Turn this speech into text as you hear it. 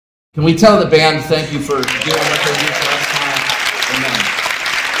Can we tell the band thank you for doing what they do for us tonight? Amen.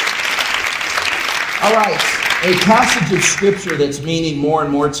 All right, a passage of scripture that's meaning more and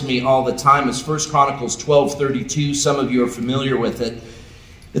more to me all the time is 1 Chronicles 12:32. Some of you are familiar with it.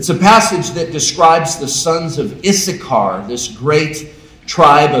 It's a passage that describes the sons of Issachar, this great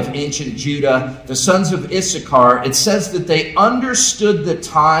tribe of ancient Judah. The sons of Issachar, it says that they understood the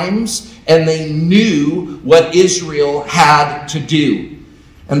times and they knew what Israel had to do.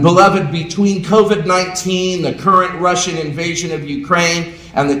 And beloved, between COVID-19, the current Russian invasion of Ukraine,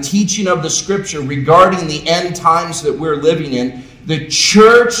 and the teaching of the scripture regarding the end times that we're living in, the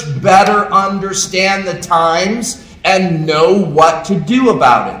church better understand the times and know what to do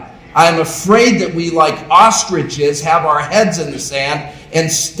about it. I'm afraid that we, like ostriches, have our heads in the sand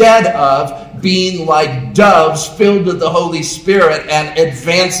instead of being like doves filled with the Holy Spirit and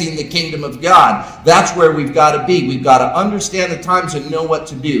advancing the kingdom of God. That's where we've got to be. We've got to understand the times and know what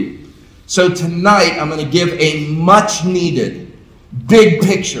to do. So tonight, I'm going to give a much needed big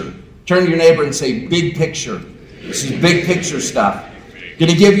picture. Turn to your neighbor and say, big picture. This is big picture stuff. I'm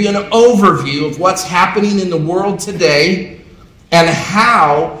going to give you an overview of what's happening in the world today and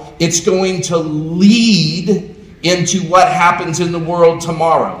how it's going to lead into what happens in the world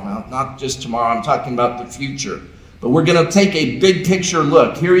tomorrow. Now, not just tomorrow, I'm talking about the future. But we're going to take a big picture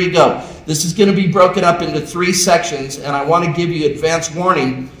look. Here you go. This is going to be broken up into 3 sections, and I want to give you advance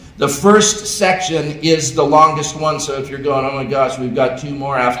warning. The first section is the longest one, so if you're going, oh my gosh, we've got 2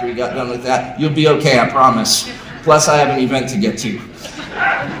 more after we got done with that, you'll be okay, I promise. Plus, I have an event to get to.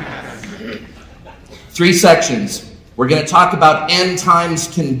 3 sections. We're going to talk about end times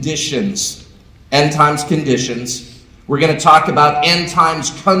conditions. End times conditions. We're going to talk about end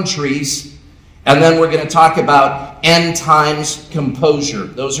times countries. And then we're going to talk about end times composure.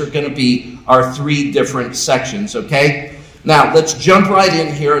 Those are going to be our 3 different sections, okay? Now, let's jump right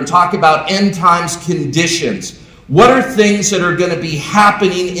in here and talk about end times conditions. What are things that are going to be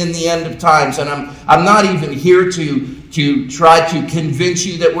happening in the end of times? And I'm not even here to try to convince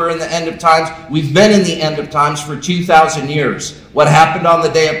you that we're in the end of times. We've been in the end of times for 2,000 years. What happened on the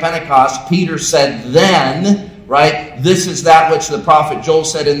day of Pentecost, Peter said then, right? This is that which the prophet Joel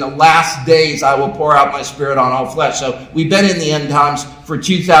said, in the last days I will pour out my spirit on all flesh. So we've been in the end times for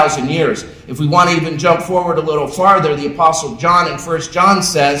 2,000 years. If we want to even jump forward a little farther, the Apostle John in 1 John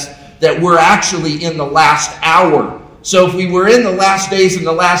says that we're actually in the last hour. So if we were in the last days in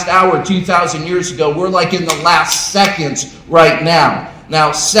the last hour 2,000 years ago, we're like in the last seconds right now.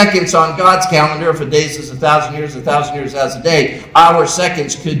 Now, seconds on God's calendar, if a day is 1,000 years, 1,000 years as a day, our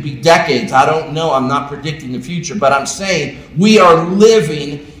seconds could be decades. I don't know. I'm not predicting the future, but I'm saying we are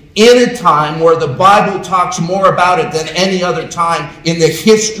living in a time where the Bible talks more about it than any other time in the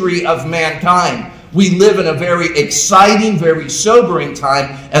history of mankind. We live in a very exciting, very sobering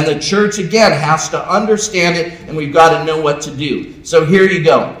time, and the church, again, has to understand it, and we've got to know what to do. So here you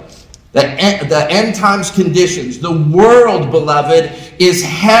go. The end times conditions. The world, beloved, is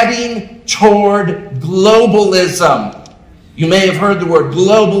heading toward globalism. You may have heard the word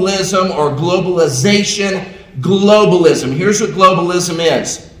globalism or globalization. Globalism. Here's what globalism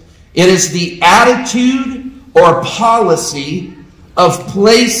is. It is the attitude or policy of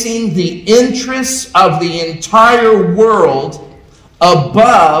placing the interests of the entire world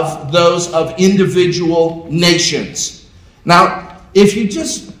above those of individual nations. Now, if you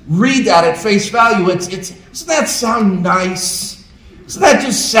just read that at face value, doesn't that sound nice? Doesn't that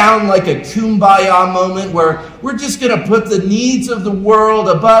just sound like a kumbaya moment where we're just going to put the needs of the world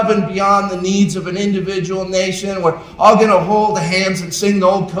above and beyond the needs of an individual nation? We're all going to hold hands and sing the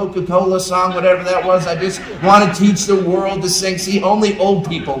old Coca-Cola song, whatever that was. I just want to teach the world to sing. See, only old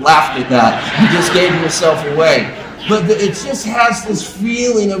people laughed at that. You just gave yourself away. But it just has this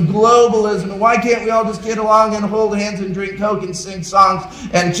feeling of globalism. Why can't we all just get along and hold hands and drink Coke and sing songs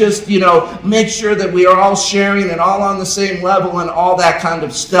and just, make sure that we are all sharing and all on the same level and all that kind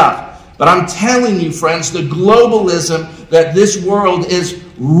of stuff? But I'm telling you, friends, the globalism that this world is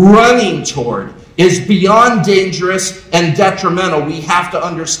running toward is beyond dangerous and detrimental. We have to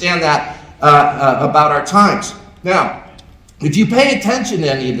understand that about our times. Now, if you pay attention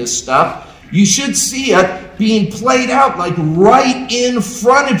to any of this stuff, you should see it being played out like right in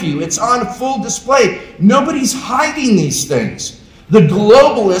front of you. It's on full display. Nobody's hiding these things. The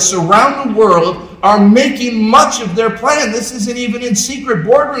globalists around the world are making much of their plan. This isn't even in secret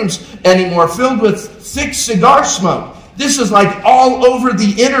boardrooms anymore, filled with thick cigar smoke. This is like all over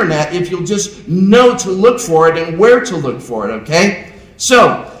the internet if you'll just know to look for it and where to look for it, okay?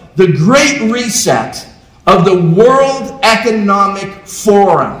 So, the Great Reset of the World Economic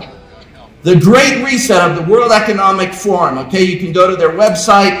Forum. The Great Reset of the World Economic Forum. Okay, you can go to their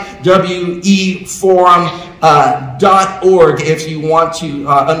website, weforum.org, if you want to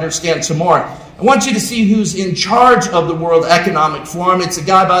understand some more. I want you to see who's in charge of the World Economic Forum. It's a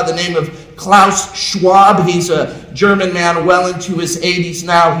guy by the name of Klaus Schwab. He's a German man well into his 80s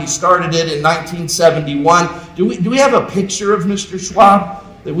now. He started it in 1971. Do we have a picture of Mr. Schwab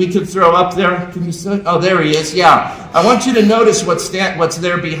that we could throw up there? Can you see? Oh, there he is. Yeah. I want you to notice what's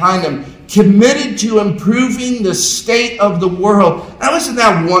there behind him. Committed to improving the state of the world. Now, isn't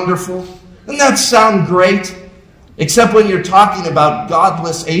that wonderful? Doesn't that sound great? Except when you're talking about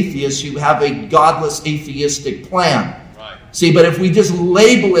godless atheists who have a godless atheistic plan. Right. See, but if we just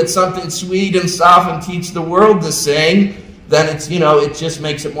label it something sweet and soft and teach the world the same, then it's, it just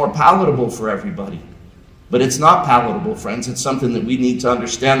makes it more palatable for everybody. But it's not palatable, friends. It's something that we need to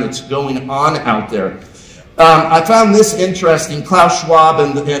understand that's going on out there. I found this interesting. Klaus Schwab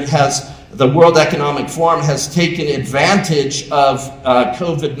the World Economic Forum has taken advantage of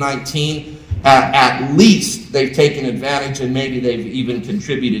COVID-19. At least they've taken advantage, and maybe they've even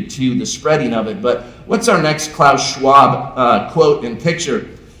contributed to the spreading of it. But what's our next Klaus Schwab quote and picture?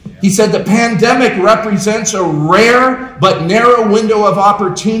 He said, "The pandemic represents a rare but narrow window of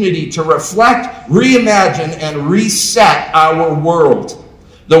opportunity to reflect, reimagine, and reset our world.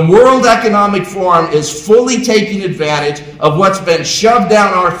 The World Economic Forum is fully taking advantage of what's been shoved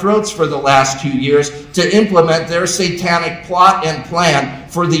down our throats for the last 2 years to implement their satanic plot and plan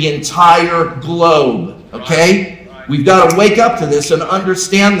for the entire globe." Okay? Right. We've got to wake up to this and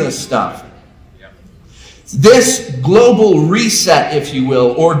understand this stuff. Yep. This global reset, if you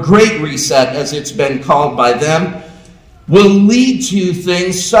will, or Great Reset as it's been called by them, will lead to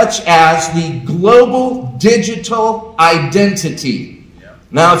things such as the global digital identity.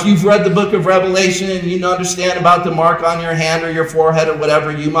 Now, if you've read the book of Revelation and you understand about the mark on your hand or your forehead or whatever,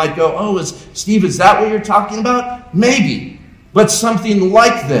 you might go, "Oh, Steve, is that what you're talking about?" Maybe. But something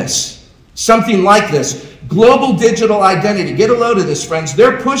like this. Something like this. Global digital identity. Get a load of this, friends.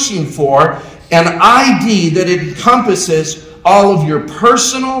 They're pushing for an ID that encompasses all of your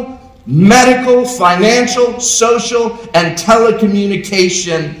personal, medical, financial, social, and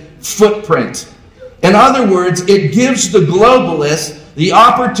telecommunication footprint. In other words, it gives the globalists the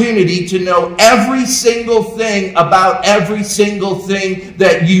opportunity to know every single thing about every single thing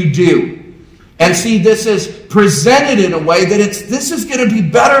that you do. And see, this is presented in a way that this is going to be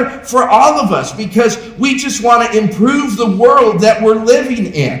better for all of us because we just want to improve the world that we're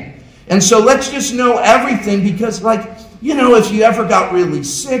living in. And so let's just know everything because, if you ever got really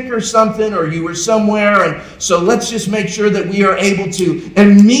sick or something or you were somewhere, and so let's just make sure that we are able to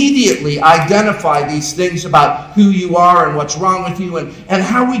immediately identify these things about who you are and what's wrong with you and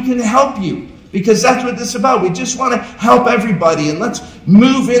how we can help you. Because that's what this is about. We just want to help everybody, and let's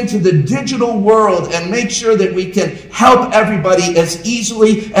move into the digital world and make sure that we can help everybody as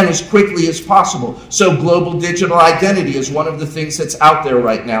easily and as quickly as possible. So global digital identity is one of the things that's out there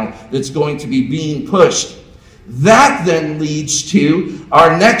right now that's going to be being pushed. That then leads to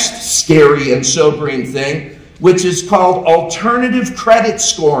our next scary and sobering thing, which is called alternative credit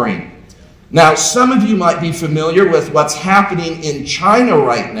scoring. Now, some of you might be familiar with what's happening in China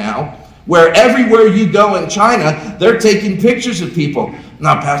right now, where everywhere you go in China, they're taking pictures of people.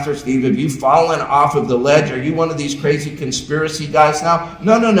 Now, Pastor Steve, have you fallen off of the ledge? Are you one of these crazy conspiracy guys now?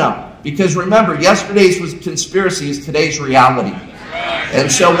 No. Because remember, yesterday's conspiracy is today's reality.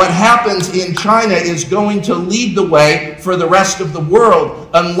 And so what happens in China is going to lead the way for the rest of the world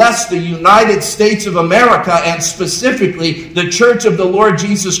unless the United States of America, and specifically the Church of the Lord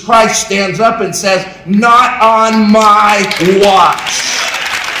Jesus Christ, stands up and says, "Not on my watch."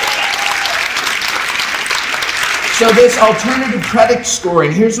 So this alternative credit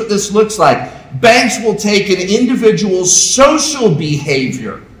scoring, here's what this looks like. Banks will take an individual's social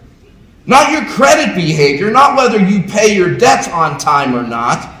behavior, not your credit behavior, not whether you pay your debts on time or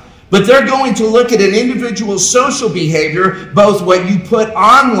not, but they're going to look at an individual's social behavior, both what you put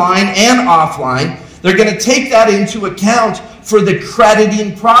online and offline. They're going to take that into account for the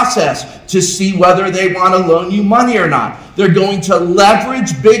crediting process to see whether they want to loan you money or not. They're going to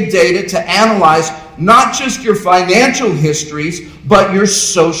leverage big data to analyze not just your financial histories, but your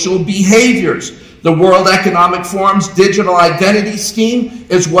social behaviors. The World Economic Forum's digital identity scheme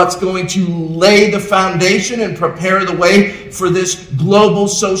is what's going to lay the foundation and prepare the way for this global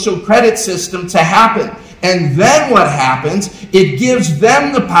social credit system to happen. And then what happens, it gives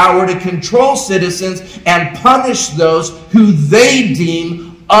them the power to control citizens and punish those who they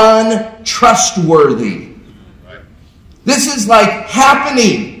deem untrustworthy. This is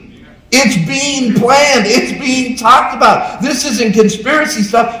happening. It's being planned. It's being talked about. This isn't conspiracy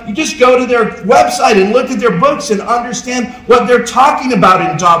stuff. You just go to their website and look at their books and understand what they're talking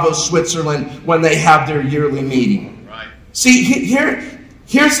about in Davos, Switzerland when they have their yearly meeting. Right. See,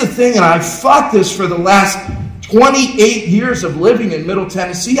 here's the thing, and I've fought this for the last 28 years of living in Middle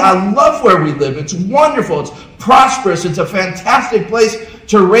Tennessee. I love where we live. It's wonderful. It's prosperous. It's a fantastic place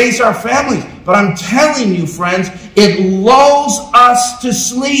to raise our families. But I'm telling you, friends, it lulls us to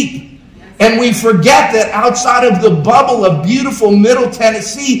sleep. And we forget that outside of the bubble of beautiful Middle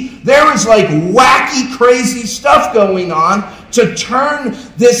Tennessee, there is like wacky, crazy stuff going on to turn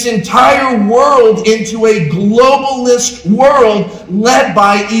this entire world into a globalist world led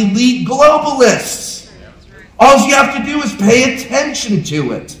by elite globalists. All you have to do is pay attention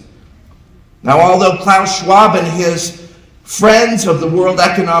to it. Now, although Klaus Schwab and his friends of the World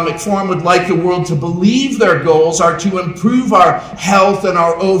Economic Forum would like the world to believe their goals are to improve our health and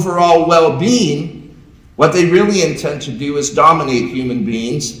our overall well-being, what they really intend to do is dominate human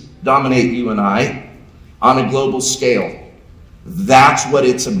beings, dominate you and I, on a global scale. That's what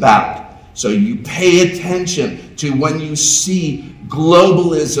it's about. So you pay attention to when you see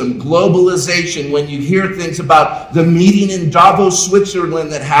globalism, globalization, when you hear things about the meeting in Davos,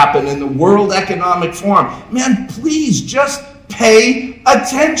 Switzerland that happened in the World Economic Forum. Man, please just pay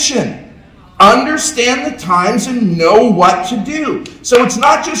attention. Understand the times and know what to do. So it's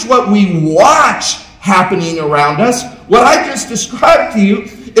not just what we watch happening around us. What I just described to you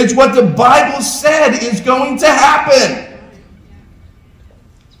is what the Bible said is going to happen.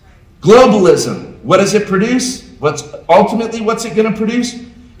 Globalism. What does it produce? What's it going to produce?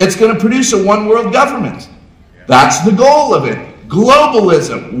 It's going to produce a one-world government. That's the goal of it.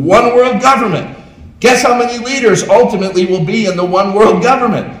 Globalism, one-world government. Guess how many leaders ultimately will be in the one-world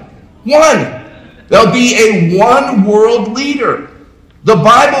government? One. There'll be a one-world leader. The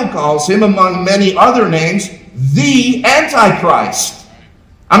Bible calls him, among many other names, the Antichrist.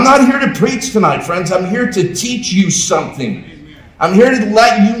 I'm not here to preach tonight, friends. I'm here to teach you something. I'm here to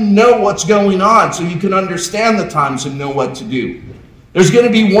let you know what's going on so you can understand the times and know what to do. There's going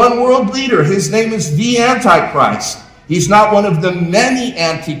to be one world leader. His name is the Antichrist. He's not one of the many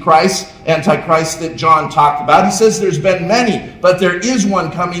antichrists that John talked about. He says there's been many, but there is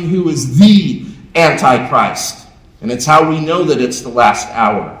one coming who is the Antichrist. And it's how we know that it's the last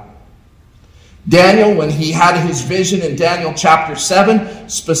hour. Daniel, when he had his vision in Daniel chapter 7,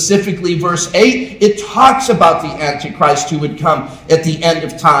 specifically verse 8, it talks about the Antichrist who would come at the end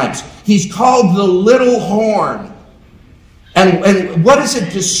of times. He's called the little horn. And what does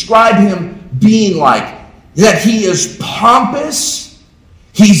it describe him being like? That he is pompous,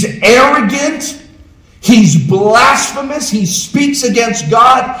 he's arrogant, he's blasphemous, he speaks against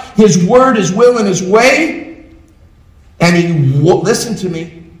God, his word, his will, and his way. And he, listen to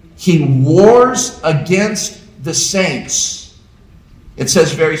me, he wars against the saints. It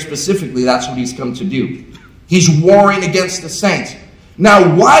says very specifically that's what he's come to do. He's warring against the saints.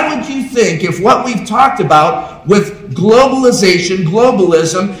 Now, why would you think, if what we've talked about with globalization,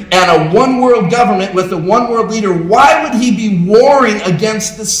 globalism, and a one-world government with a one-world leader, why would he be warring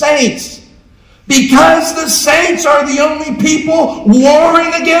against the saints? Because the saints are the only people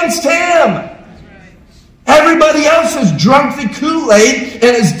warring against him. Everybody else has drunk the Kool-Aid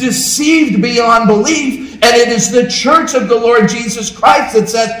and is deceived beyond belief. And it is the church of the Lord Jesus Christ that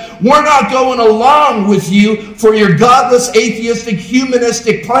says, we're not going along with you for your godless, atheistic,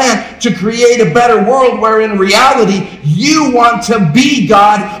 humanistic plan to create a better world where in reality you want to be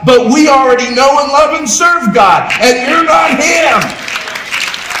God, but we already know and love and serve God, and you're not him.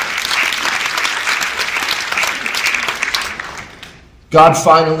 God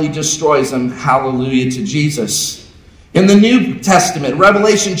finally destroys them. Hallelujah to Jesus. In the New Testament,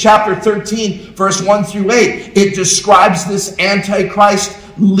 Revelation chapter 13, verse 1 through 8, it describes this Antichrist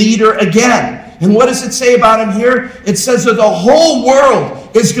leader again. And what does it say about him here? It says that the whole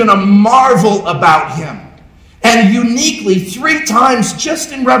world is going to marvel about him. And uniquely, 3 times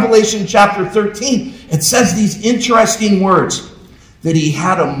just in Revelation chapter 13, it says these interesting words, that he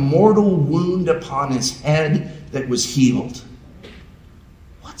had a mortal wound upon his head that was healed.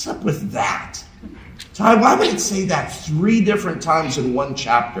 What's up with that? Ty, why would it say that 3 different times in one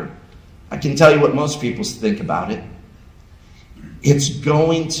chapter? I can tell you what most people think about it. It's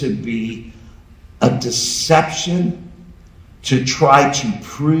going to be a deception to try to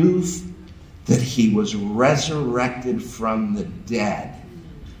prove that he was resurrected from the dead.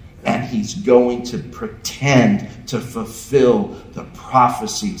 And he's going to pretend to fulfill the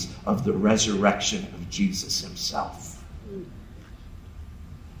prophecies of the resurrection of Jesus himself.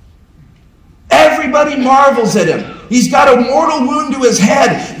 Everybody marvels at him. He's got a mortal wound to his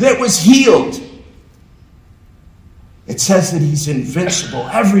head that was healed. It says that he's invincible.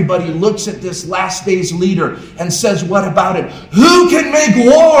 Everybody looks at this last days leader and says, what about him? Who can make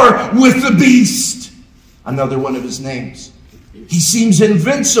war with the beast? Another one of his names. He seems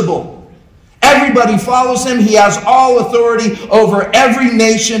invincible. Everybody follows him. He has all authority over every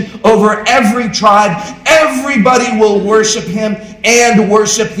nation, over every tribe. Everybody will worship him and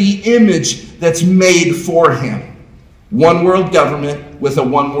worship the image that's made for him. One world government with a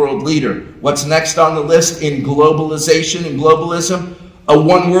one world leader. What's next on the list in globalization and globalism? A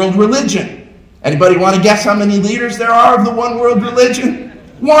one world religion. Anybody want to guess how many leaders there are of the one world religion?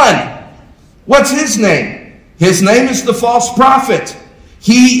 One. What's his name? His name is the false prophet.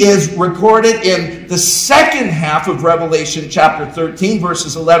 He is recorded in the second half of Revelation chapter 13,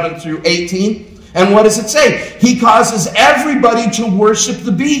 verses 11 through 18. And what does it say? He causes everybody to worship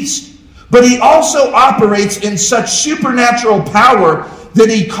the beast. But he also operates in such supernatural power that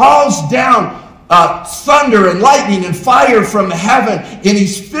he calls down thunder and lightning and fire from heaven. And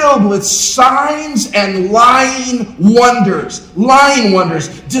he's filled with signs and lying wonders,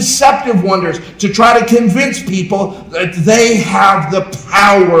 deceptive wonders, to try to convince people that they have the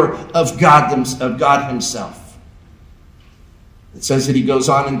power of God himself. It says that he goes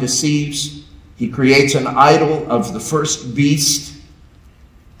on and deceives. He creates an idol of the first beast.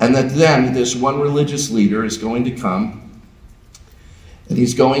 And that then this one religious leader is going to come and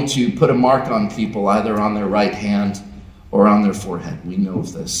he's going to put a mark on people either on their right hand or on their forehead. We know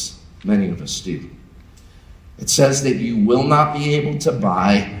of this. Many of us do. It says that you will not be able to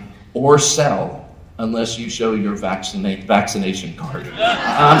buy or sell unless you show your vaccination card.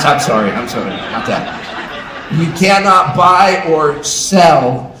 I'm sorry, not that. You cannot buy or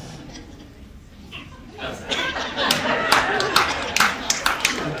sell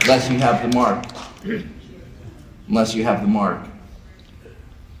unless you have the mark. Unless you have the mark.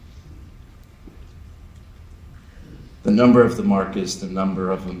 The number of the mark is the number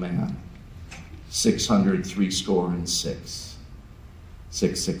of a man. 666.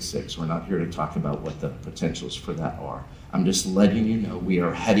 666. We're not here to talk about what the potentials for that are. I'm just letting you know we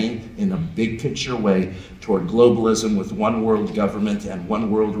are heading in a big picture way toward globalism with one world government and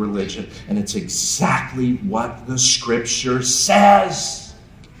one world religion. And it's exactly what the scripture says.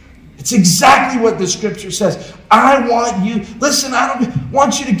 It's exactly what the scripture says. I want you, listen, I don't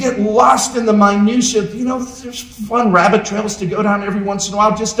want you to get lost in the minutiae. You know, there's fun rabbit trails to go down every once in a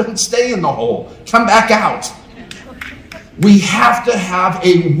while. Just don't stay in the hole. Come back out. We have to have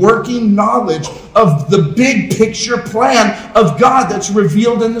a working knowledge of the big picture plan of God that's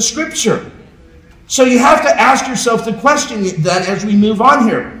revealed in the scripture. So you have to ask yourself the question then as we move on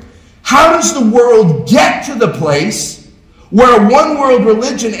here. How does the world get to the place where a one-world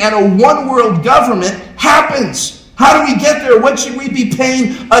religion and a one-world government happens? How do we get there? What should we be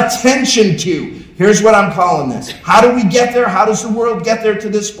paying attention to? Here's what I'm calling this. How do we get there? How does the world get there to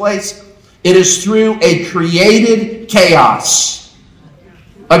this place? It is through a created chaos.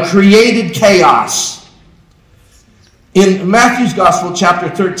 A created chaos. In Matthew's Gospel, chapter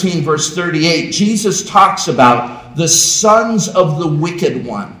 13, verse 38, Jesus talks about the sons of the wicked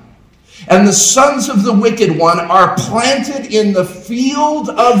one. And the sons of the wicked one are planted in the field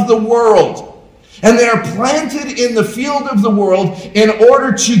of the world. And they are planted in the field of the world in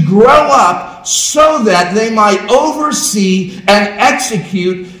order to grow up so that they might oversee and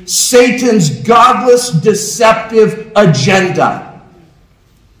execute Satan's godless, deceptive agenda.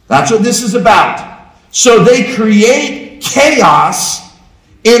 That's what this is about. So they create chaos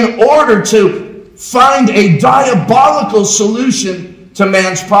in order to find a diabolical solution to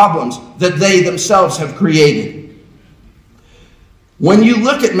man's problems that they themselves have created. When you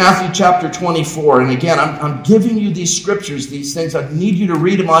look at Matthew chapter 24, and again, I'm giving you these scriptures, these things, I need you to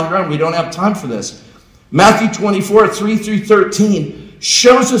read them on your own. We don't have time for this. Matthew 24, 3 through 13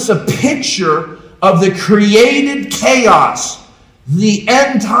 shows us a picture of the created chaos, the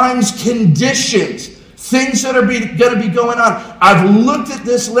end times conditions, things that are going to be going on. I've looked at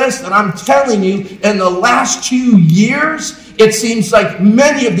this list, and I'm telling you, in the last 2 years, it seems like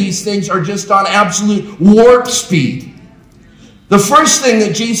many of these things are just on absolute warp speed. The first thing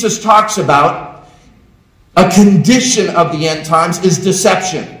that Jesus talks about, a condition of the end times, is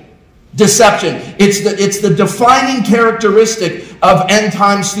deception. Deception. It's the defining characteristic of end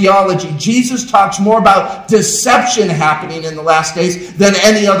times theology. Jesus talks more about deception happening in the last days than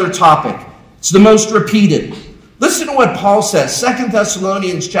any other topic. It's the most repeated. Listen to what Paul says, 2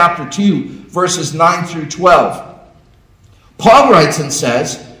 Thessalonians chapter 2, verses 9 through 12. Paul writes and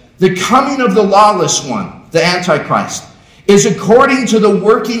says, the coming of the lawless one, the Antichrist, is according to the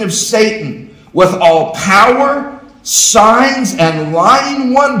working of Satan with all power signs and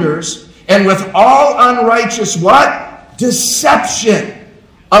lying wonders, and with all unrighteous what? Deception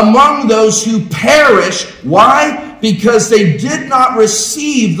among those who perish. Why? Because they did not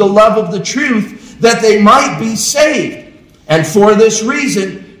receive the love of the truth, that they might be saved. And for this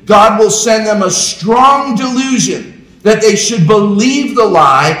reason, God will send them a strong delusion, that they should believe the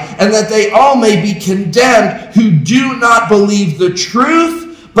lie, and that they all may be condemned who do not believe the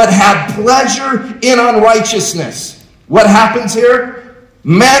truth, but have pleasure in unrighteousness. What happens here?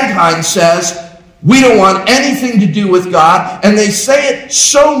 Mankind says, we don't want anything to do with God, and they say it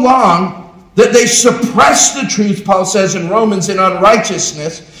so long that they suppress the truth, Paul says in Romans, in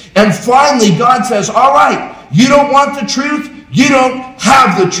unrighteousness. And finally, God says, all right, you don't want the truth, you don't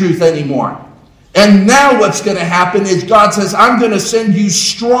have the truth anymore. And now what's going to happen is God says, I'm going to send you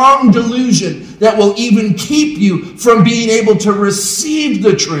strong delusion that will even keep you from being able to receive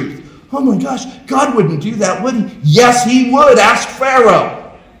the truth. Oh my gosh, God wouldn't do that, would he? Yes, he would. Ask Pharaoh.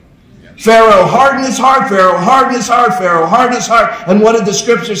 Pharaoh hardened his heart, Pharaoh hardened his heart, Pharaoh hardened his heart. And what did the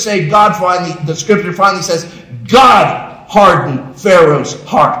scripture say? The scripture finally says, God hardened Pharaoh's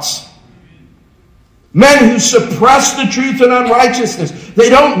hearts. Men who suppress the truth in unrighteousness. They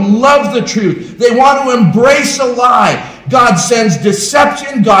don't love the truth. They want to embrace a lie. God sends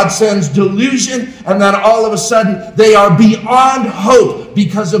deception. God sends delusion. And then all of a sudden, they are beyond hope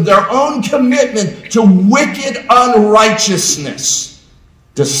because of their own commitment to wicked unrighteousness.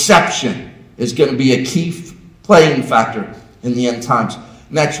 Deception is going to be a key playing factor in the end times.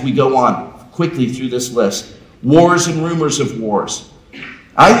 Next, we go on quickly through this list. Wars and rumors of wars.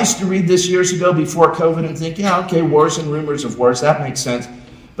 I used to read this years ago before COVID and think, yeah, okay, wars and rumors of wars, that makes sense.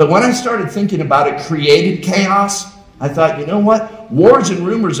 But when I started thinking about it, created chaos, I thought, you know what? Wars and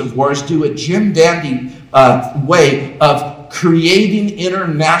rumors of wars do a Jim Dandy way of creating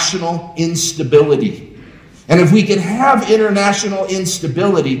international instability. And if we can have international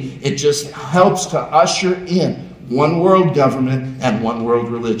instability, it just helps to usher in one world government and one world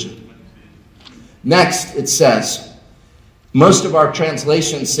religion. Next, it says, most of our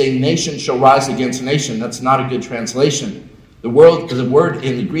translations say nation shall rise against nation. That's not a good translation. The word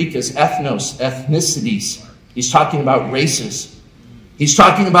in the Greek is ethnos, ethnicities. He's talking about races. He's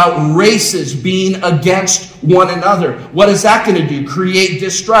talking about races being against one another. What is that going to do? Create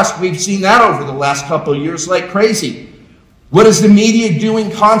distrust. We've seen that over the last couple of years like crazy. What is the media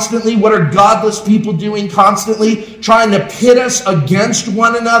doing constantly? What are godless people doing constantly? Trying to pit us against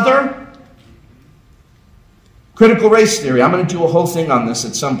one another? Critical race theory. I'm going to do a whole thing on this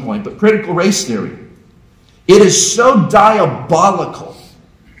at some point. But critical race theory. It is so diabolical.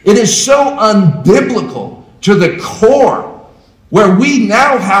 It is so unbiblical to the core, where we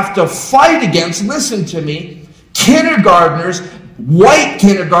now have to fight against, listen to me, kindergartners, white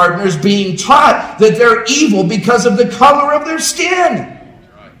kindergartners being taught that they're evil because of the color of their skin.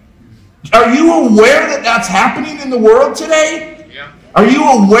 Are you aware that that's happening in the world today? Yeah. Are you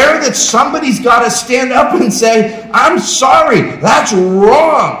aware that somebody's got to stand up and say, I'm sorry, that's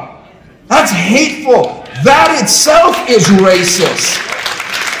wrong. That's hateful. That itself is racist.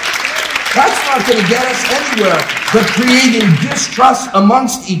 That's not going to get us anywhere but creating distrust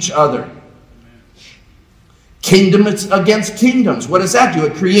amongst each other. Kingdoms against kingdoms. What does that do?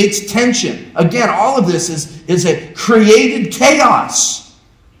 It creates tension. Again, all of this is a created chaos.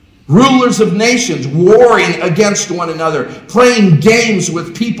 Rulers of nations warring against one another, playing games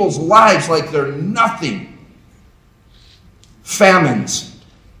with people's lives like they're nothing. Famines.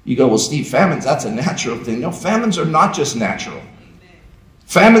 You go, well, Steve, famines, that's a natural thing. No, famines are not just natural.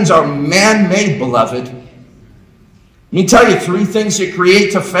 Famines are man-made, beloved. Let me tell you 3 things that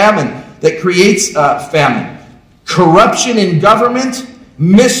creates famine. Corruption in government,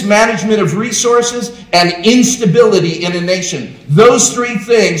 mismanagement of resources, and instability in a nation. Those 3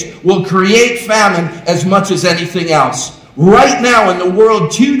 things will create famine as much as anything else. Right now in the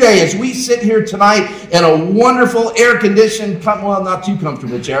world today, as we sit here tonight in a wonderful air-conditioned, well, not too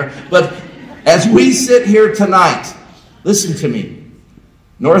comfortable chair, but as we sit here tonight, listen to me.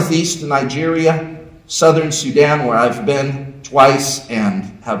 Northeast Nigeria, southern Sudan, where I've been twice and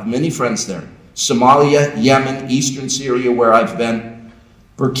have many friends there. Somalia, Yemen, eastern Syria, where I've been.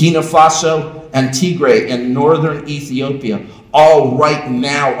 Burkina Faso and Tigray in northern Ethiopia, all right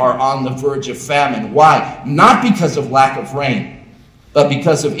now are on the verge of famine. Why? Not because of lack of rain, but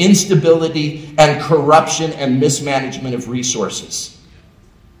because of instability and corruption and mismanagement of resources.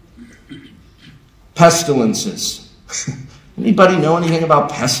 Pestilences. Anybody know anything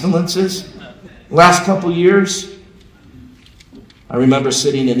about pestilences? Last couple years, I remember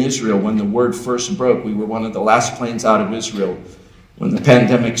sitting in Israel when the word first broke. We were one of the last planes out of Israel when the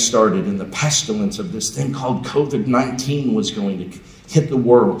pandemic started and the pestilence of this thing called COVID-19 was going to hit the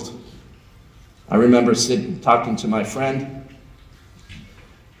world. I remember talking to my friend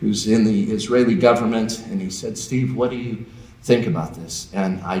who's in the Israeli government, and he said, Steve, what do you think about this?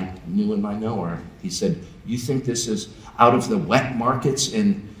 And I knew in my knower, he said, you think this is out of the wet markets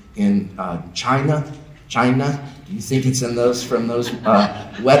in China? Do you think it's in from those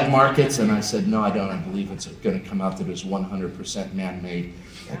wet markets? And I said, no, I don't. I believe it's going to come out that it was 100% man-made.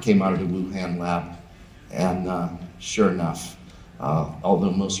 It came out of the Wuhan lab. And sure enough,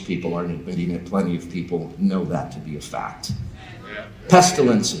 although most people aren't admitting it, plenty of people know that to be a fact.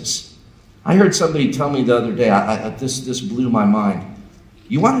 Pestilences. I heard somebody tell me the other day, this blew my mind.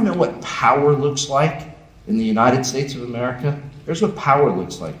 You want to know what power looks like in the United States of America? Here's what power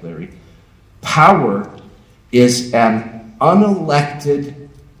looks like, Larry. Power is an unelected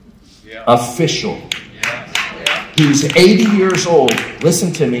official who's 80 years old,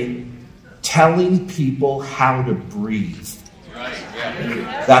 listen to me, telling people how to breathe.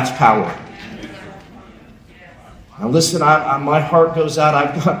 That's power. Now listen, my heart goes out.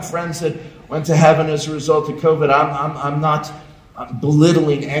 I've got friends that went to heaven as a result of COVID. I'm not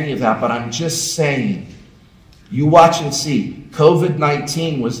belittling any of that, but I'm just saying, you watch and see.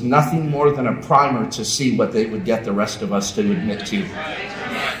 COVID-19 was nothing more than a primer to see what they would get the rest of us to admit to.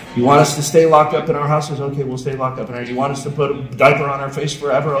 You want us to stay locked up in our houses? Okay, we'll stay locked up in our houses. You want us to put a diaper on our face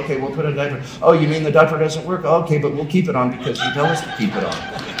forever? Okay, we'll put a diaper. Oh, you mean the diaper doesn't work? Okay, but we'll keep it on because you tell us to keep it on.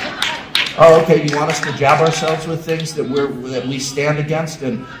 Oh, okay, you want us to jab ourselves with things that we stand against,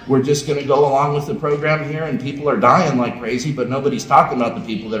 and we're just going to go along with the program here, and people are dying like crazy, but nobody's talking about the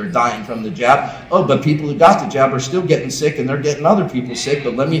people that are dying from the jab. Oh, but people who got the jab are still getting sick, and they're getting other people sick,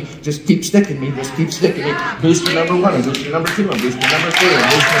 but let me just keep sticking me, Booster number 1, and booster number 2, and booster number 3,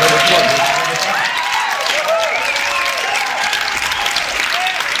 and booster number 4.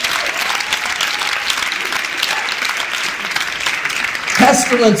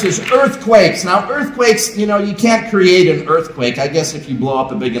 Pestilences, earthquakes. Now, earthquakes, you can't create an earthquake. I guess if you blow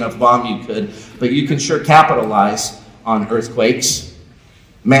up a big enough bomb, you could. But you can sure capitalize on earthquakes.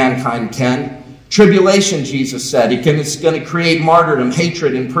 Mankind can. Tribulation, Jesus said. It's going to create martyrdom,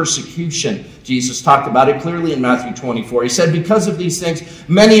 hatred, and persecution. Jesus talked about it clearly in Matthew 24. He said, because of these things,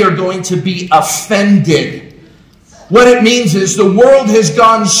 many are going to be offended. What it means is the world has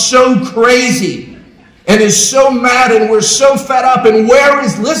gone so crazy and is so mad, and we're so fed up. And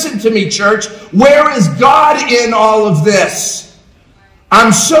listen to me, church, where is God in all of this?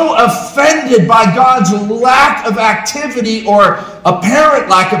 I'm so offended by God's lack of activity, or apparent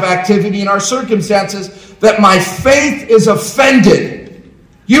lack of activity in our circumstances, that my faith is offended.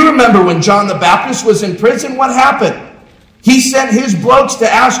 You remember when John the Baptist was in prison, what happened? He sent his blokes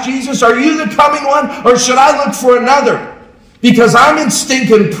to ask Jesus, are you the coming one, or should I look for another? Because I'm in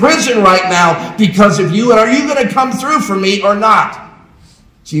stinking prison right now because of you, and are you going to come through for me or not?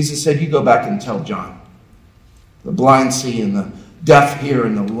 Jesus said, you go back and tell John. The blind see, and the deaf hear,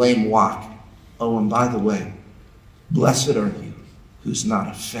 and the lame walk. Oh, and by the way, blessed are you who's not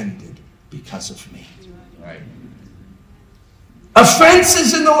offended because of me. Right.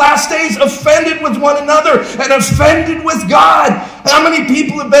 Offenses in the last days, offended with one another and offended with God. How many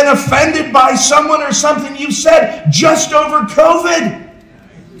people have been offended by someone or something you said just over COVID?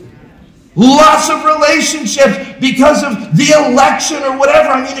 Loss of relationships because of the election or whatever.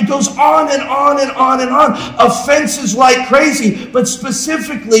 I mean, it goes on and on and on and on. Offenses like crazy. But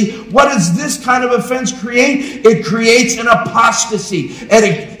specifically, what does this kind of offense create? It creates an apostasy. And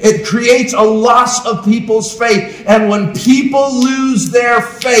it creates a loss of people's faith. And when people lose their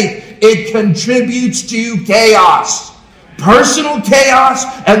faith, it contributes to chaos. Personal chaos,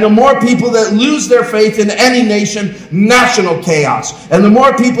 and the more people that lose their faith in any nation, national chaos. And the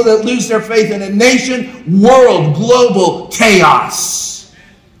more people that lose their faith in a nation, world, global chaos.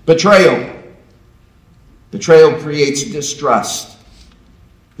 Betrayal. Betrayal creates distrust.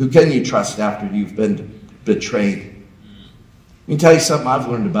 Who can you trust after you've been betrayed? Let me tell you something I've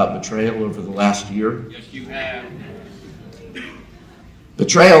learned about betrayal over the last year. Yes, you have.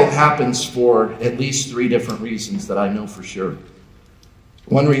 Betrayal happens for at least 3 different reasons that I know for sure.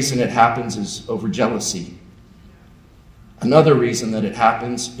 One reason it happens is over jealousy. Another reason that it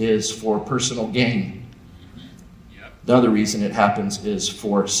happens is for personal gain. Another reason it happens is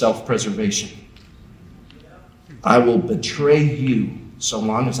for self-preservation. I will betray you so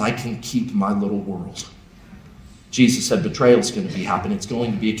long as I can keep my little world. Jesus said betrayal is going to be happening. It's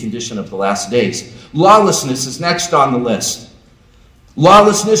going to be a condition of the last days. Lawlessness is next on the list.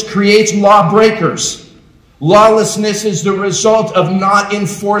 Lawlessness creates lawbreakers. Lawlessness is the result of not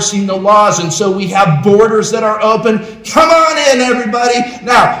enforcing the laws. And so we have borders that are open. Come on in, everybody.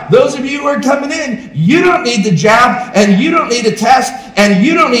 Now, those of you who are coming in, you don't need the jab, and you don't need a test, and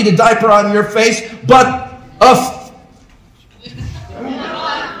you don't need a diaper on your face, but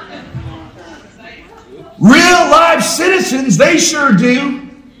real live citizens, they sure do.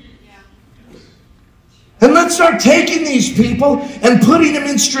 And let's start taking these people and putting them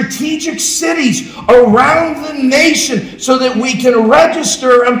in strategic cities around the nation so that we can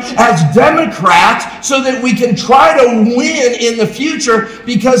register them as Democrats, so that we can try to win in the future,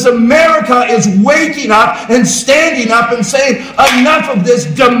 because America is waking up and standing up and saying, enough of this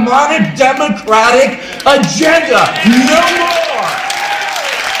demonic Democratic agenda. No more.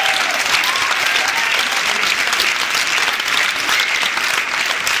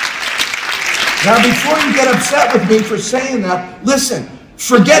 Now, before you get upset with me for saying that, listen,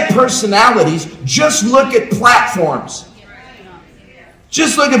 forget personalities. Just look at platforms.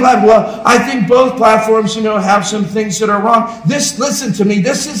 Just look at platforms. Well, I think both platforms, have some things that are wrong. Listen to me,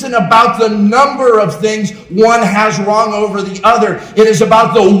 this isn't about the number of things one has wrong over the other. It is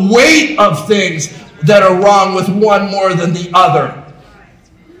about the weight of things that are wrong with one more than the other.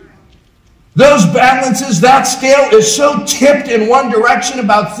 Those balances, that scale is so tipped in one direction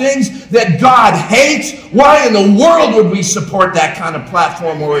about things that God hates. Why in the world would we support that kind of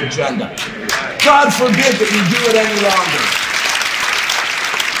platform or agenda? God forbid that we do it any longer.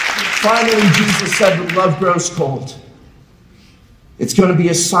 Finally, Jesus said that love grows cold. It's going to be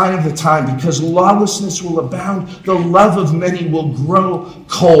a sign of the time, because lawlessness will abound. The love of many will grow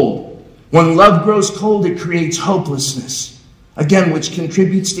cold. When love grows cold, it creates hopelessness, again, which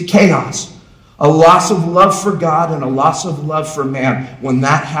contributes to chaos. A loss of love for God and a loss of love for man. When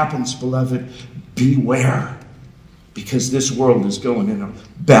that happens, beloved, beware, because this world is going in a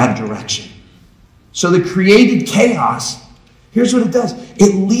bad direction. So the created chaos, here's what it does.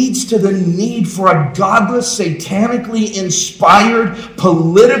 It leads to the need for a godless, satanically inspired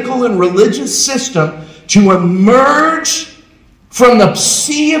political and religious system to emerge from the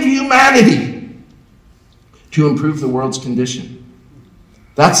sea of humanity to improve the world's condition.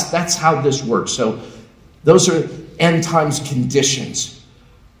 That's how this works. So those are end times conditions.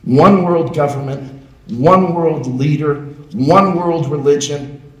 One world government, one world leader, one world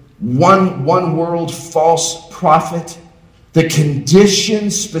religion, one world false prophet. The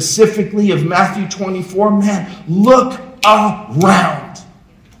conditions specifically of Matthew 24, man, look around.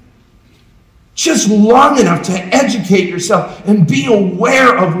 Just long enough to educate yourself and be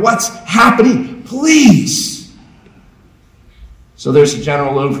aware of what's happening, please. So there's a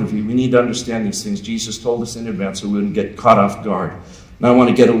general overview. We need to understand these things. Jesus told us in advance so we wouldn't get caught off guard. Now I want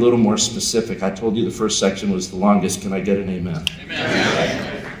to get a little more specific. I told you the first section was the longest. Can I get an amen?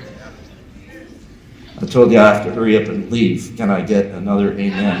 Amen. I told you I have to hurry up and leave. Can I get another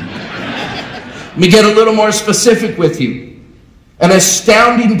amen? Let me get a little more specific with you. An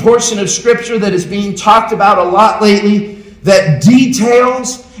astounding portion of Scripture that is being talked about a lot lately that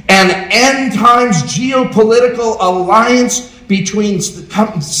details an end times geopolitical alliance between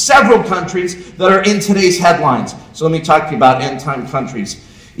several countries that are in today's headlines. So let me talk to you about end time countries.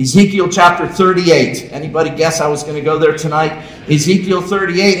 Ezekiel chapter 38. Anybody guess I was going to go there tonight? Ezekiel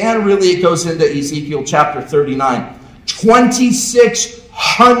 38, and really it goes into Ezekiel chapter 39.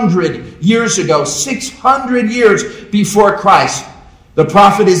 2,600 years ago, 600 years before Christ, the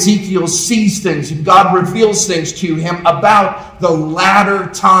prophet Ezekiel sees things, and God reveals things to him about the latter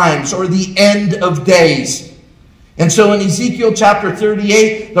times, or the end of days. And so in Ezekiel chapter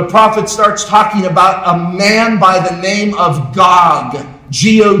 38, the prophet starts talking about a man by the name of Gog,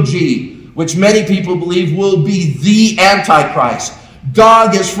 G-O-G, which many people believe will be the Antichrist.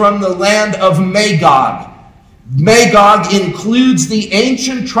 Gog is from the land of Magog. Magog includes the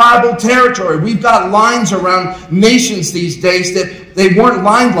ancient tribal territory. We've got lines around nations these days that they weren't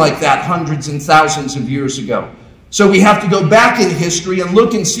lined like that hundreds and thousands of years ago. So we have to go back in history and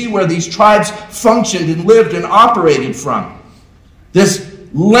look and see where these tribes functioned and lived and operated from. This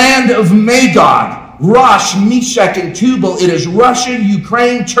land of Magog, Rosh, Meshech, and Tubal. It is Russia,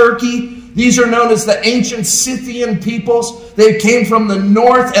 Ukraine, Turkey. These are known as the ancient Scythian peoples. They came from the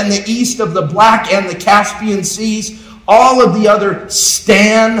north and the east of the Black and the Caspian Seas. All of the other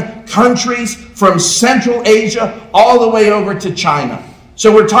Stan countries from Central Asia all the way over to China. So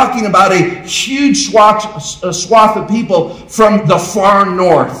we're talking about a huge swath of people from the far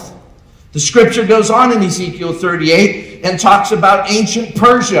north. The scripture goes on in Ezekiel 38 and talks about ancient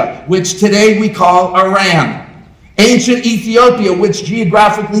Persia, which today we call Iran. Ancient Ethiopia, which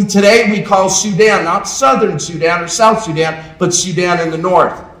geographically today we call Sudan, not southern Sudan or South Sudan, but Sudan in the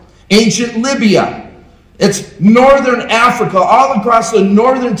north. Ancient Libya, It's northern Africa, all across the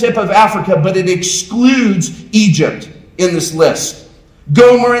northern tip of Africa, but it excludes Egypt in this list.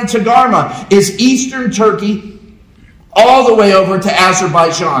 Gomer and Togarmah is eastern Turkey, all the way over to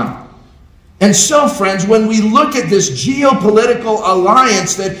Azerbaijan. And so, friends, when we look at this geopolitical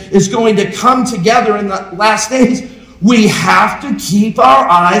alliance that is going to come together in the last days, we have to keep our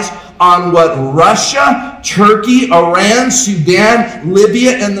eyes on what Russia, Turkey, Iran, Sudan,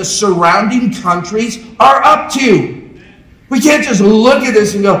 Libya, and the surrounding countries are up to. We can't just look at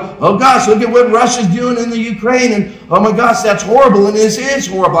this and go, oh gosh, look at what Russia's doing in the Ukraine, and oh my gosh, that's horrible, and this is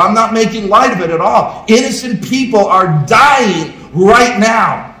horrible. I'm not making light of it at all. Innocent people are dying right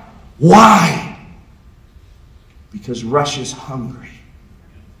now. Why? Because Russia's hungry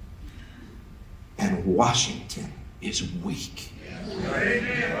and Washington is weak.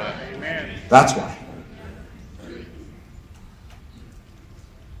 That's why.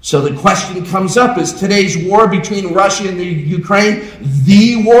 So the question comes up, is today's war between Russia and the Ukraine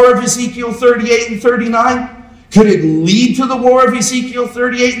the war of Ezekiel 38 and 39? Could it lead to the war of Ezekiel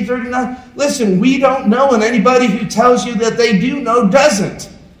 38 and 39? Listen, we don't know, and anybody who tells you that they do know doesn't.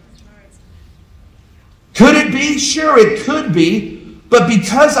 Could it be? Sure, it could be. But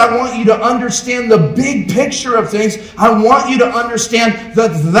because I want you to understand the big picture of things, I want you to understand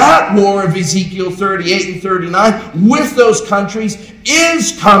that that war of Ezekiel 38 and 39 with those countries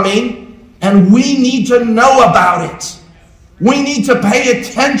is coming, and we need to know about it. We need to pay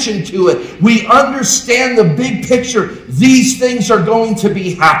attention to it. We understand the big picture. These things are going to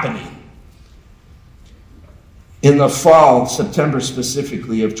be happening. In the fall, September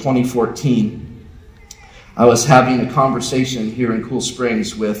specifically, of 2014, I was having a conversation here in Cool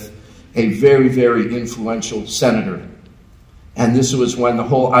Springs with a very, very influential senator. And this was when the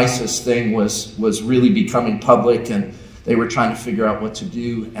whole ISIS thing was really becoming public, and they were trying to figure out what to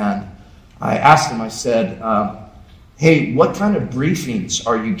do. And I asked him, I said, hey, what kind of briefings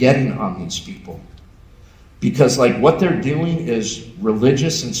are you getting on these people? Because like what they're doing is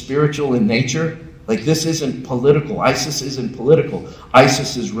religious and spiritual in nature. Like this isn't political. ISIS isn't political.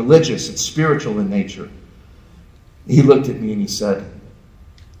 ISIS is religious. It's spiritual in nature. He looked at me and he said,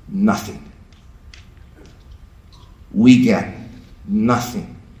 nothing. We get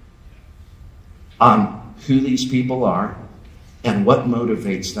nothing on who these people are and what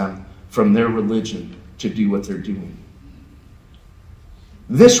motivates them from their religion to do what they're doing.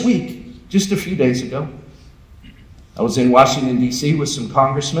 This week, just a few days ago, I was in Washington, D.C. with some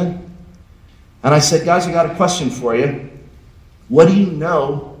congressmen, and I said, guys, I got a question for you. What do you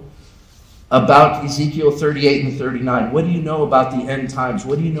know about Ezekiel 38 and 39? What do you know about the end times?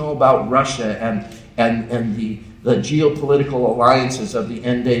 What do you know about Russia and the geopolitical alliances of the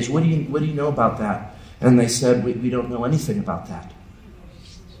end days? What do you know about that? And they said, we don't know anything about that.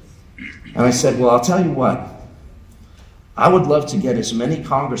 And I said, well, I'll tell you what. I would love to get as many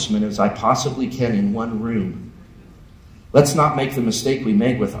congressmen as I possibly can in one room. Let's not make the mistake we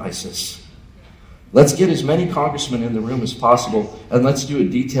made with ISIS. Let's get as many congressmen in the room as possible, and let's do a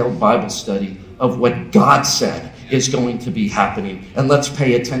detailed Bible study of what God said is going to be happening. And let's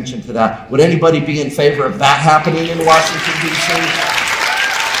pay attention to that. Would anybody be in favor of that happening in Washington, D.C.?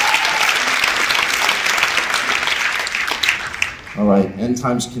 All right, end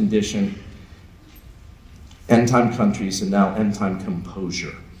times condition, end time countries, and now end time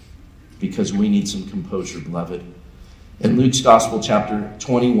composure. Because we need some composure, beloved. In Luke's Gospel, chapter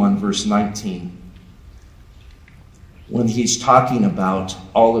 21, verse 19, when he's talking about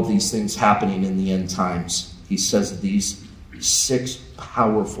all of these things happening in the end times, he says these 6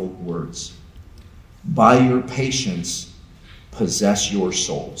 powerful words. By your patience, possess your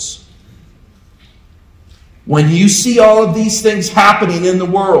souls. When you see all of these things happening in the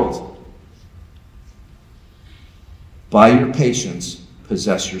world, by your patience,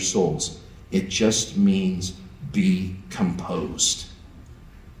 possess your souls. It just means be composed.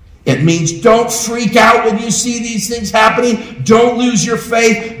 It means don't freak out when you see these things happening. Don't lose your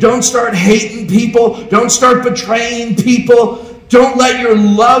faith. Don't start hating people. Don't start betraying people. Don't let your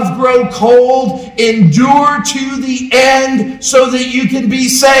love grow cold. Endure to the end so that you can be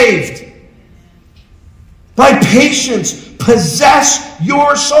saved. By patience, possess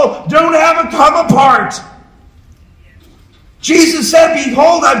your soul. Don't have it come apart. Jesus said,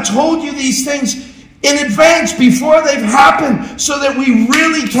 behold, I've told you these things in advance before they've happened, so that we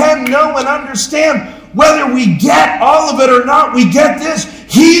really can know and understand whether we get all of it or not. We get this.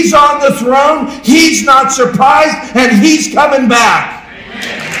 He's on the throne. He's not surprised, and he's coming back.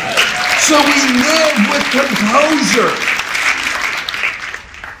 Amen. So we live with composure.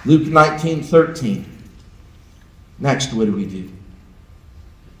 Luke 19:13. Next, what do?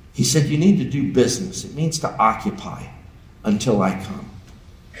 He said, you need to do business. It means to occupy until I come.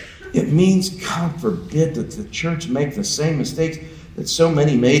 It means, God forbid, that the church make the same mistakes that so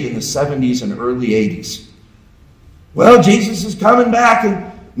many made in the 70s and early 80s. Well, Jesus is coming back in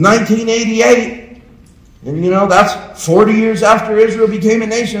 1988. And you know, that's 40 years after Israel became a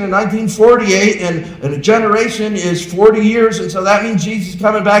nation in 1948. And a generation is 40 years. And so that means Jesus is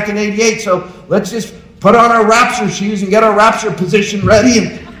coming back in 88. So let's just put on our rapture shoes and get our rapture position ready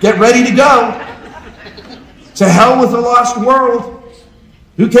and get ready to go. To hell with the lost world.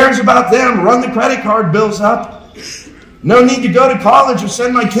 Who cares about them? Run the credit card bills up. No need to go to college or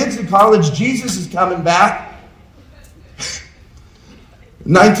send my kids to college. Jesus is coming back.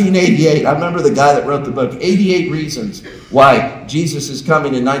 1988. I remember the guy that wrote the book, 88 Reasons Why Jesus is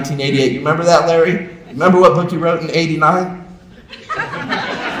Coming in 1988. You remember that, Larry? Remember what book he wrote in 89?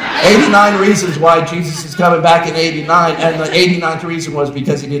 89 Reasons Why Jesus is Coming Back in 89. And the 89th reason was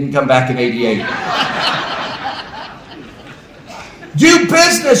because he didn't come back in 88. Do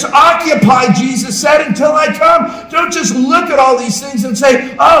business, occupy, Jesus said, until I come. Don't just look at all these things and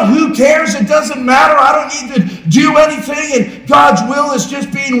say, oh, who cares? It doesn't matter. I don't need to do anything. And God's will is just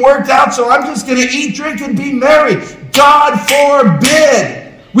being worked out. So I'm just going to eat, drink, and be merry. God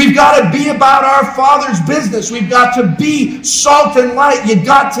forbid. We've got to be about our Father's business. We've got to be salt and light. You've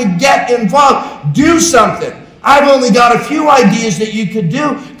got to get involved. Do something. I've only got a few ideas that you could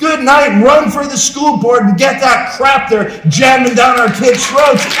do. Good night. Run for the school board and get that crap they're jamming down our kids'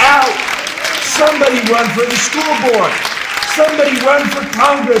 throats out. Somebody run for the school board. Somebody run for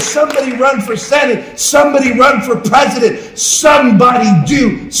Congress. Somebody run for Senate. Somebody run for president. Somebody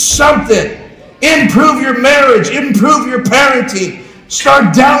do something. Improve your marriage. Improve your parenting.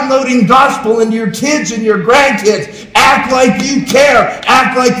 Start downloading gospel into your kids and your grandkids. Act like you care.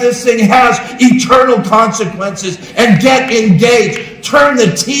 Act like this thing has eternal consequences. And get engaged. Turn the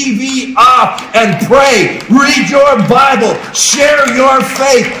TV off and pray. Read your Bible. Share your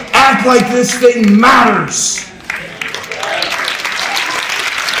faith. Act like this thing matters.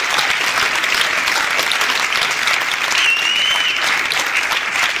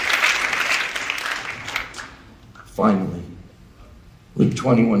 Finally, Luke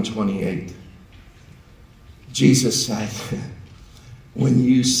 21:28. Jesus said, when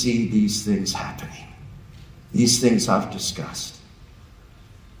you see these things happening, these things I've discussed,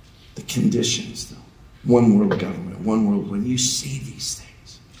 the conditions, the one world government, one world, when you see these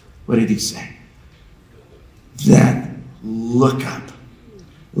things, what did he say? Then look up,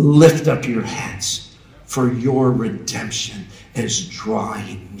 lift up your heads, for your redemption is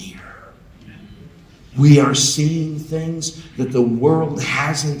drawing near. We are seeing things that the world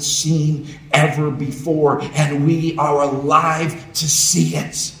hasn't seen ever before, and we are alive to see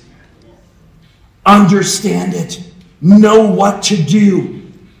it. Understand it. Know what to do.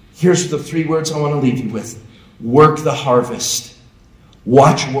 Here's the 3 words I want to leave you with. Work the harvest.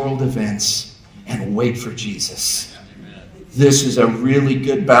 Watch world events. And wait for Jesus. This is a really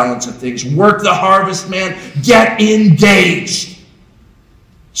good balance of things. Work the harvest, man. Get engaged.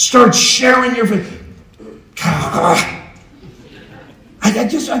 Start sharing your faith. I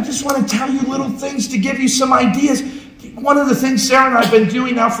just want to tell you little things to give you some ideas. One of the things Sarah and I have been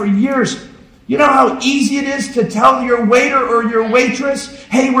doing now for years, you know how easy it is to tell your waiter or your waitress,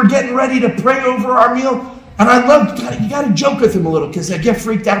 hey, we're getting ready to pray over our meal. And I love, you got to joke with them a little because they get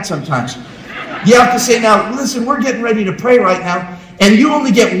freaked out sometimes. You have to say, now, listen, we're getting ready to pray right now, and you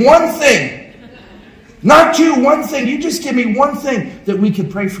only get one thing. Not 2, one thing. You just give me one thing that we could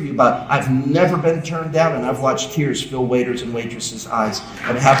pray for you about. I've never been turned down, and I've watched tears fill waiters and waitresses' eyes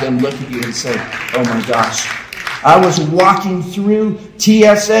and have them look at you and say, oh my gosh. I was walking through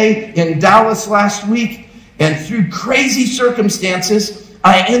TSA in Dallas last week, and through crazy circumstances,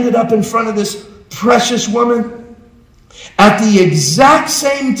 I ended up in front of this precious woman. At the exact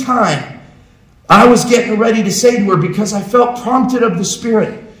same time, I was getting ready to say to her, because I felt prompted of the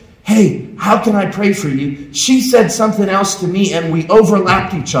Spirit, hey, how can I pray for you? She said something else to me, and we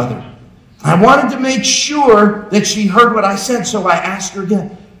overlapped each other. I wanted to make sure that she heard what I said, so I asked her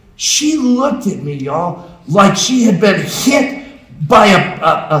again. She looked at me, y'all, like she had been hit by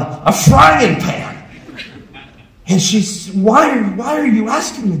a frying pan. And she said, why are you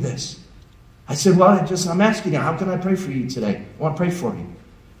asking me this? I said, well, I'm asking you, how can I pray for you today? I want to pray for you.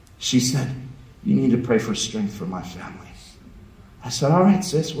 She said, you need to pray for strength for my family. I said, all right,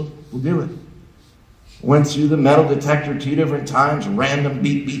 sis, we'll do it. Went through the metal detector 2 different times, random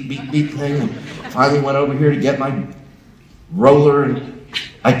beep, beep, beep, beep thing, and finally went over here to get my roller. And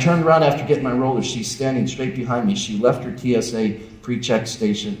I turned around after getting my roller. She's standing straight behind me. She left her TSA pre-check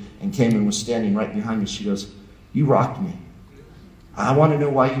station and came and was standing right behind me. She goes, you rocked me. I want to know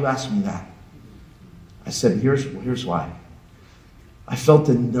why you asked me that. I said, here's why. I felt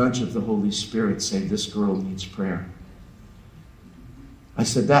the nudge of the Holy Spirit say, this girl needs prayer. I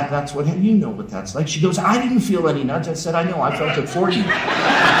said, that's what, you know what that's like. She goes, I didn't feel any nudge. I said, I know, I felt it for you.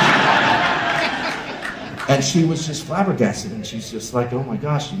 And she was just flabbergasted, and she's just like, oh my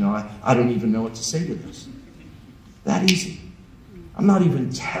gosh, I don't even know what to say to this. That easy. I'm not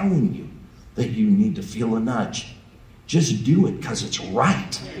even telling you that you need to feel a nudge. Just do it because it's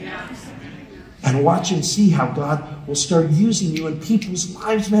right. And watch and see how God will start using you in people's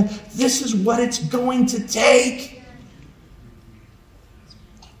lives, man. This is what it's going to take.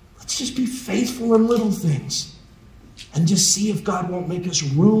 Let's just be faithful in little things. And just see if God won't make us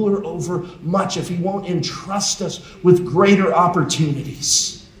ruler over much, if he won't entrust us with greater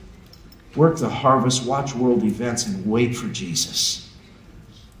opportunities. Work the harvest, watch world events, and wait for Jesus.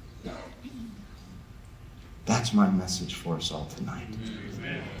 That's my message for us all tonight.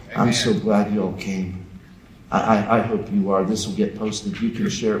 Amen. I'm so glad you all came. I hope you are. This will get posted. You can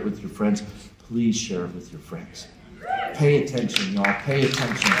share it with your friends. Please share it with your friends. Pay attention, y'all. Pay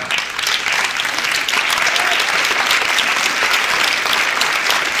attention.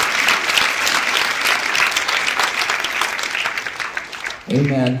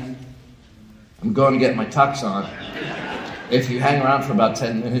 Amen. I'm going to get my tux on. If you hang around for about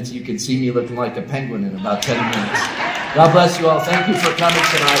 10 minutes, you can see me looking like a penguin in about 10 minutes. God bless you all. Thank you for coming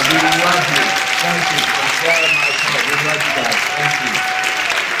tonight. We love you. Thank you.